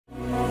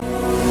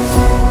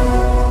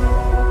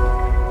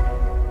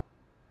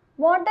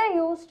motor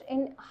used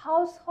in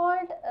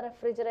household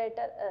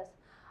refrigerator is.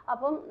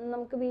 അപ്പം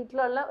നമുക്ക്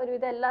വീട്ടിലുള്ള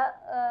ഒരുവിധ എല്ലാ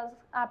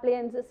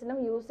ആപ്ലിയൻസസിലും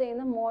യൂസ്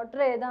ചെയ്യുന്ന മോട്ടർ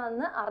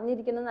ഏതാണെന്ന്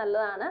അറിഞ്ഞിരിക്കുന്നത്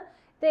നല്ലതാണ്.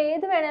 ഇത്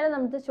ഏത് വേണേലും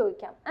നമുക്ക്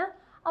ചോദിക്കാം.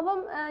 അപ്പം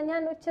ഞാൻ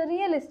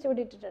ചെറിയ ലിസ്റ്റ്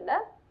ഇവിടെ ഇട്ടിട്ടുണ്ട്.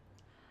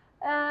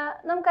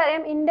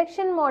 നമുക്കറിയാം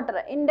ഇൻഡക്ഷൻ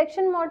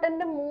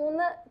മോട്ടറിൻ്റെ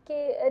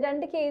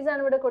രണ്ട്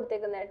കേസാണ് ഇവിടെ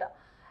കൊടുത്തേക്കുന്നത് കേട്ടോ.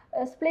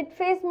 Split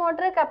face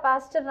motor,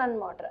 capacitor run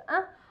motor.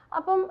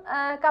 അപ്പം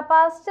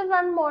കപ്പാസിറ്റർ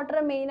റൺ മോട്ടർ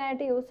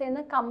മെയിനായിട്ട് യൂസ്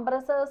ചെയ്യുന്ന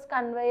compressors,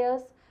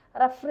 conveyors,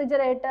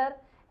 refrigerator,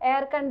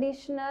 air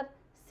conditioner,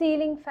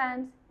 ceiling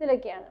fans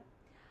ഇതിലൊക്കെയാണ്.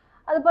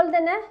 അതുപോലെ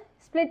തന്നെ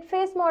സ്പ്ലിറ്റ്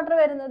ഫേസ് മോട്ടർ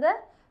വരുന്നത്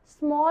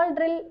small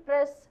drill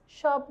press,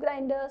 shop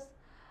grinders,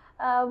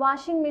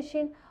 washing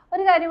machine.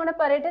 ഒരു കാര്യം കൂടെ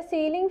പറയട്ടെ,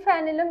 സീലിംഗ്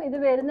ഫാനിലും ഇത്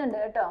വരുന്നുണ്ട്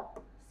കേട്ടോ.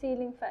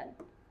 സീലിംഗ് ഫാൻ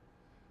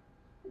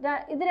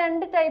ഇത്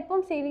രണ്ട് ടൈപ്പും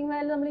സീലിംഗ്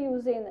ഫാനിൽ നമ്മൾ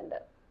യൂസ് ചെയ്യുന്നുണ്ട്.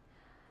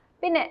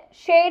 പിന്നെ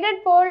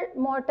shaded Paul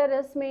motor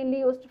is mainly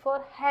used for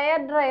hair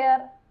dryer.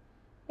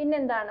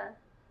 പിന്നെന്താണ്,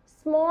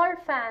 small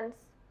fans,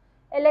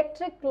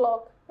 electric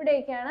clock,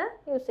 ഇവിടെയൊക്കെയാണ്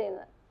use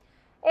ചെയ്യുന്നത്.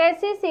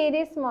 AC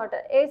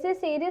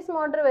സീരീസ്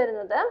മോട്ടർ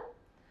വരുന്നത്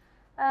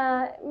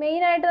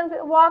മെയിനായിട്ട് നമുക്ക്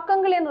വാക്വം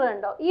ക്ലീനർ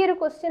ഉണ്ടോ, ഈ ഒരു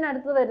ക്വസ്റ്റ്യൻ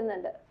അടുത്ത്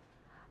വരുന്നുണ്ട്.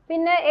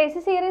 പിന്നെ AC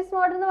സീരീസ്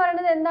മോട്ടർ എന്ന്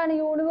പറയുന്നത് എന്താണ്,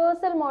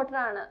 യൂണിവേഴ്സൽ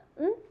മോട്ടറാണ്.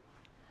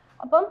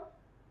 അപ്പം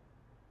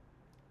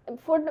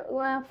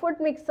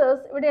ഫുഡ്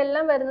മിക്സേഴ്സ് ഇവിടെ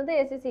എല്ലാം വരുന്നത്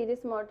AC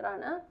series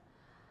മോട്ടറാണ്.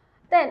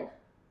 Then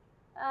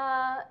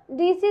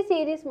DC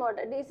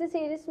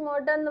series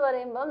motor എന്ന്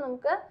പറയുമ്പോൾ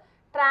നമുക്ക്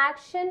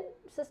ട്രാക്ഷൻ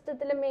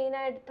സിസ്റ്റത്തിൽ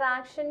മെയിനായിട്ട്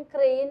ട്രാക്ഷൻ,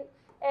 ക്രെയിൻ,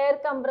 എയർ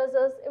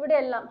കംപ്രസേഴ്സ്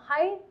ഇവിടെയെല്ലാം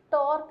ഹൈ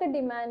ടോർക്ക്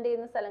ഡിമാൻഡ്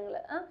ചെയ്യുന്ന സ്ഥലങ്ങൾ,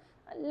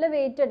 നല്ല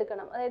വെയിറ്റ്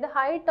എടുക്കണം, അതായത്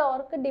ഹൈ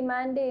ടോർക്ക്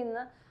ഡിമാൻഡ് ചെയ്യുന്ന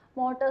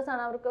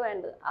മോട്ടേഴ്സാണ് അവർക്ക്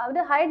വേണ്ടത്. അവർ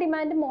ഹൈ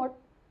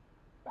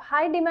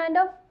ഡിമാൻഡ്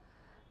ഓഫ്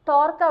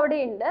ടോർക്ക് അവിടെ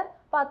ഉണ്ട്.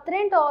 അപ്പോൾ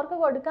അത്രയും ടോർക്ക്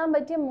കൊടുക്കാൻ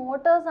പറ്റിയ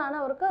മോട്ടേഴ്സാണ്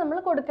അവർക്ക് നമ്മൾ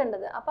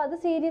കൊടുക്കേണ്ടത്. അപ്പോൾ അത്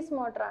സീരീസ്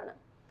മോട്ടറാണ്.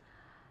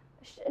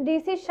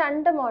 DC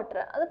ഷണ്ട് മോട്ടർ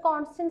അത്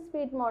കോൺസ്റ്റൻറ്റ്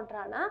സ്പീഡ്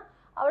മോട്ടറാണ്.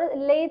 അവിടെ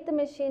lathe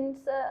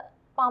machines,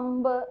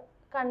 pump,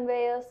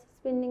 conveyors,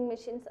 spinning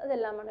machines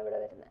അതെല്ലാമാണ് ഇവിടെ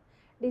വരുന്നത്.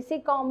 DC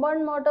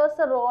compound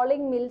Motors,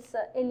 rolling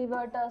mills,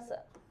 elevators,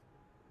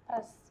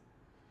 press.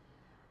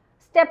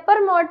 Stepper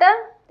motor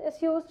is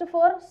used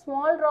for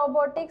small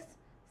robotics,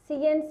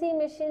 CNC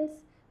machines,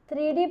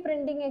 3D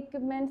printing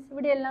equipments.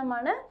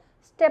 ഇവിടെയെല്ലാമാണ്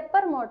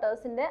stepper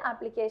മോട്ടോഴ്സിൻ്റെ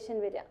application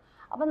വരിക.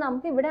 അപ്പം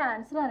നമുക്ക് ഇവിടെ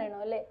answer അറിയണോ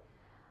അല്ലേ.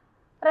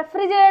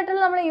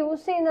 റെഫ്രിജറേറ്ററിൽ നമ്മൾ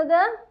യൂസ്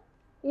ചെയ്യുന്നത്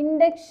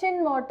ഇൻഡക്ഷൻ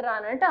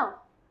മോട്ടറാണ് കേട്ടോ.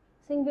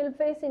 Single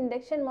phase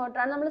induction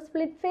മോട്ടറാണ്. നമ്മൾ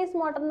സ്പ്ലിറ്റ് ഫേസ്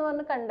മോട്ടർ എന്ന്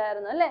പറഞ്ഞ്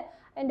കണ്ടായിരുന്നു അല്ലേ,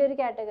 അതിൻ്റെ ഒരു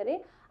കാറ്റഗറി.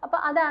 അപ്പോൾ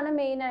അതാണ്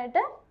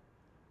മെയിനായിട്ട്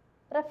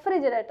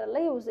റെഫ്രിജറേറ്ററിൽ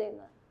യൂസ്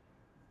ചെയ്യുന്നത്.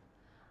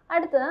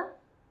 അടുത്തത്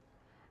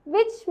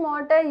which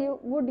motor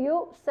would you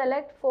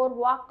select four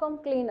vacuum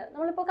cleaner.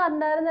 നമ്മളിപ്പോൾ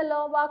കണ്ടായിരുന്നല്ലോ,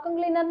 വാക്വം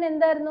ക്ലീനറിന്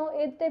എന്തായിരുന്നു,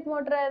 ഏത് ടൈപ്പ്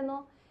മോട്ടർ ആയിരുന്നു?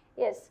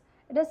 Yes,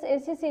 it is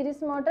AC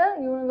series motor,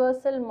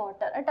 universal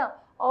motor കേട്ടോ.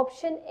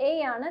 ഓപ്ഷൻ A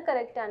ആണ്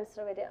കറക്റ്റ്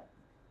ആൻസർ വരിക.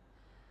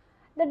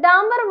 The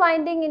damper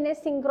winding in A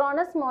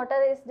synchronous motor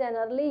is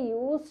generally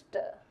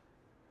used.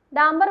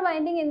 Damper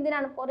winding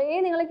എന്തിനാണ്? കുറേ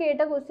നിങ്ങൾ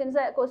കേട്ട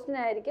ക്വസ്റ്റ്യൻ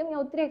ആയിരിക്കും, ഞാൻ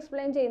ഒത്തിരി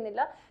എക്സ്പ്ലെയിൻ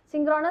ചെയ്യുന്നില്ല.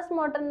 സിങ്ക്രോണസ്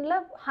മോട്ടറിൽ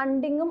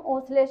ഹണ്ടിങ്ങും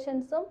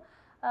ഓസിലേഷൻസും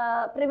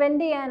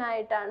പ്രിവെൻറ്റ്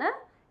ചെയ്യാനായിട്ടാണ്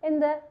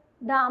എന്ത്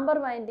ഡാംബർ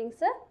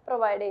വൈൻഡിങ്സ്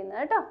പ്രൊവൈഡ് ചെയ്യുന്നത്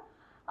കേട്ടോ.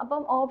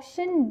 അപ്പം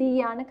ഓപ്ഷൻ D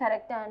ആണ്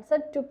correct answer.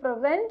 To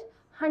prevent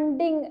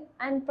hunting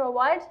and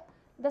provide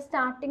the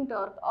starting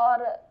torque or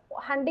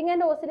hunting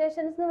and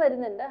oscillations എന്ന്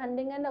വരുന്നുണ്ട്.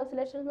 ഹണ്ടിങ് ആൻഡ്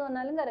ഓസിലേഷൻസ് എന്ന്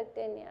പറഞ്ഞാലും കറക്റ്റ്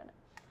തന്നെയാണ്.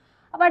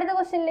 അപ്പോൾ അടുത്ത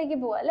ക്വസ്റ്റ്യനിലേക്ക്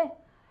പോവാം അല്ലേ.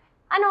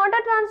 An auto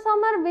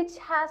transformer which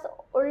has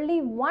only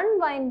one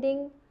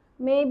winding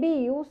may be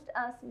used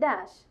as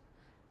dash.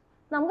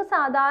 നമുക്ക്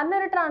സാധാരണ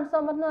ഒരു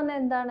ട്രാൻസ്ഫോമർ എന്ന് പറഞ്ഞാൽ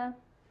എന്താണ്?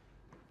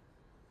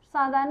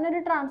 സാധാരണ ഒരു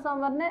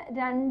ട്രാൻസ്ഫോമറിന്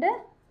രണ്ട്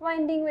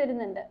വൈൻഡിങ്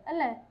വരുന്നുണ്ട്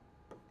അല്ലേ.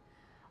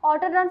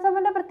 ഓട്ടോ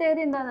ട്രാൻസ്ഫോമറിൻ്റെ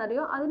പ്രത്യേകത എന്താണെന്ന്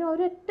അറിയോ? അതിന്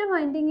ഒരൊറ്റ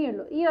വൈൻഡിങ്ങേ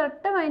ഉള്ളൂ. ഈ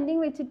ഒറ്റ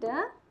വൈൻഡിങ് വെച്ചിട്ട്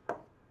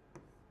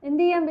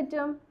എന്ത് ചെയ്യാൻ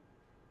പറ്റും?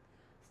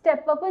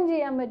 സ്റ്റെപ്പ് അപ്പും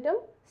ചെയ്യാൻ പറ്റും,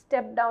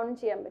 സ്റ്റെപ്പ് ഡൗണും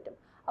ചെയ്യാൻ പറ്റും.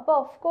 അപ്പോൾ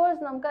ഓഫ്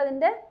കോഴ്സ് നമുക്ക്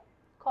അതിൻ്റെ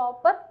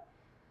കോപ്പർ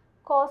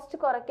കോസ്റ്റ്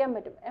കുറയ്ക്കാൻ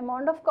പറ്റും.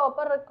 എമൗണ്ട് ഓഫ്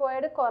കോപ്പർ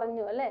റിക്വയർഡ്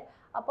കുറഞ്ഞു അല്ലേ.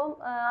 അപ്പം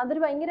അതൊരു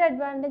ഭയങ്കര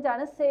അഡ്വാൻറ്റേജ്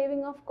ആണ്,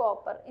 saving of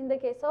copper in the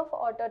case of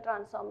auto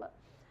transformer.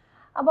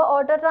 അപ്പോൾ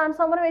ഓട്ടോ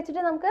ട്രാൻസ്ഫോമർ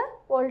വെച്ചിട്ട് നമുക്ക്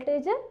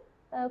വോൾട്ടേജ്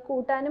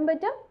കൂട്ടാനും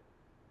പറ്റും,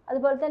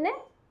 അതുപോലെ തന്നെ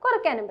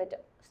കുറയ്ക്കാനും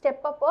പറ്റും,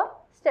 step up or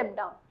step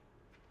down.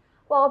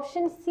 അപ്പോൾ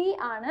ഓപ്ഷൻ C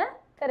ആണ്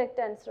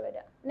കറക്റ്റ് ആൻസർ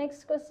വരിക.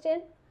 നെക്സ്റ്റ് ക്വസ്റ്റ്യൻ,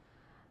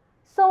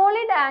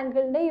 സോളിഡ്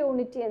ആംഗിളിൻ്റെ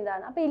യൂണിറ്റ്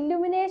എന്താണ്? അപ്പോൾ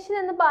ഇല്ലുമിനേഷൻ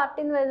എന്ന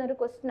പാർട്ടിൽ നിന്ന് വരുന്ന ഒരു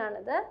ക്വസ്റ്റ്യൻ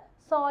ആണിത്,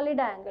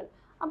 സോളിഡ് ആംഗിൾ.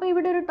 അപ്പോൾ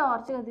ഇവിടെ ഒരു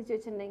ടോർച്ച് കത്തിച്ച്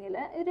വെച്ചിട്ടുണ്ടെങ്കിൽ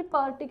ഒരു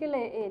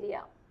പെർട്ടിക്കുലർ ഏരിയ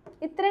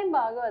ഇത്രയും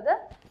ഭാഗം അത്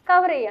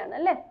കവർ ചെയ്യാണ്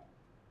അല്ലേ.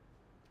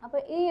 അപ്പോൾ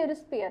ഈ ഒരു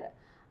സ്പിയർ,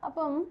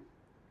 അപ്പം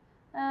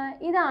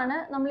ഇതാണ്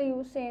നമ്മൾ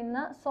യൂസ് ചെയ്യുന്ന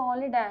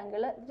solid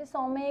angle. It is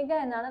omega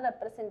എന്നാണ്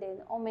റെപ്രസെൻ്റ്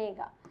ചെയ്യുന്നത്, omega.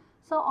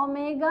 So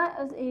omega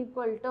is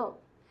equal to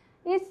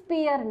ഈ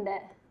സ്പിയറിൻ്റെ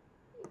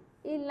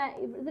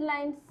ഇത്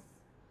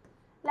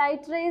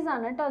ലൈറ്റ് റേസ്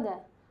ആണ് കേട്ടോ.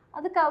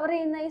 അത് കവർ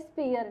ചെയ്യുന്ന ഈ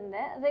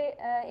സ്പിയറിൻ്റെ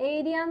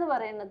ഏരിയ എന്ന്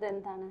പറയുന്നത്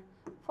എന്താണ്?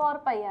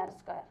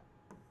 4πr².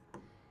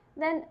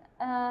 Then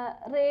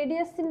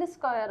radius in the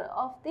square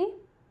of the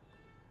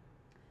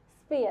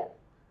sphere,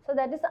 so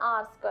that is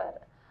r².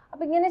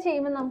 അപ്പോൾ ഇങ്ങനെ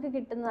ചെയ്യുമ്പോൾ നമുക്ക്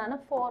കിട്ടുന്നതാണ്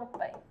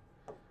 4π.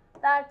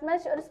 ദാറ്റ്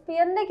മീൻസ് ഒരു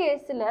സ്പിയറിൻ്റെ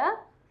കേസിൽ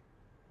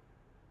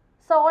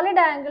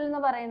സോളിഡ് ആംഗിൾ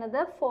എന്ന് പറയുന്നത്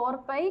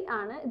 4π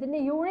ആണ്. ഇതിൻ്റെ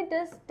യൂണിറ്റ്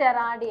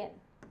സ്റ്റെറാഡിയൻ.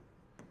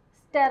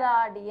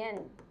 സ്റ്റെറാഡിയൻ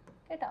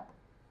കേട്ടോ.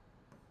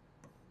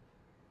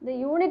 The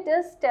unit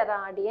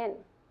സ്റ്റെറാഡിയൻ.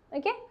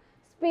 ഓക്കെ.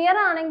 സ്പിയർ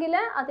ആണെങ്കിൽ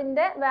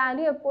അതിൻ്റെ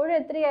വാല്യൂ എപ്പോഴും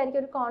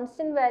എത്രയായിരിക്കും? ഒരു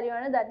കോൺസ്റ്റൻറ്റ് വാല്യൂ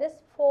ആണ്. That is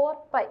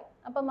 4π.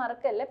 അപ്പോൾ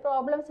മറക്കല്ലേ,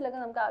 പ്രോബ്ലംസിലൊക്കെ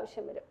നമുക്ക്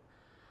ആവശ്യം വരും.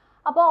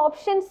 അപ്പോൾ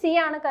ഓപ്ഷൻ സി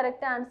ആണ്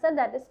correct answer.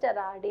 That is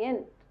സ്റ്റെറാഡിയൻ.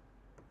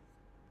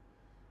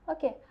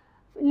 Okay.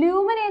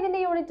 Lumen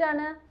ഏതിൻ്റെ യൂണിറ്റ്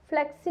ആണ്?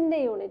 ഫ്ലെക്സിൻ്റെ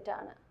യൂണിറ്റ്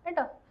ആണ്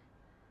കേട്ടോ.